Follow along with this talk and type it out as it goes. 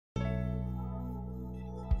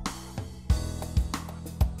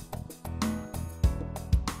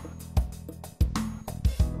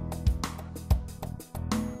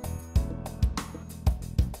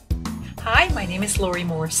Hi, my name is Laurie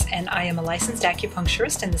Morse, and I am a licensed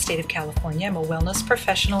acupuncturist in the state of California. I'm a wellness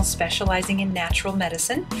professional specializing in natural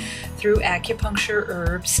medicine through acupuncture,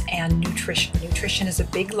 herbs, and nutrition. Nutrition is a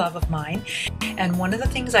big love of mine, and one of the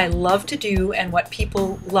things I love to do and what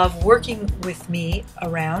people love working with me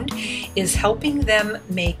around is helping them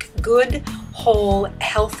make good, whole,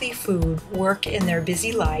 healthy food work in their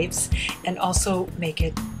busy lives and also make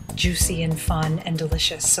it juicy and fun and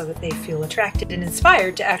delicious so that they feel attracted and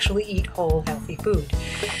inspired to actually eat whole, healthy food.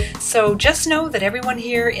 So just know that everyone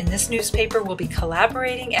here in this newspaper will be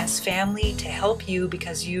collaborating as family to help you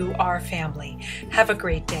because you are family. Have a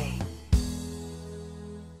great day.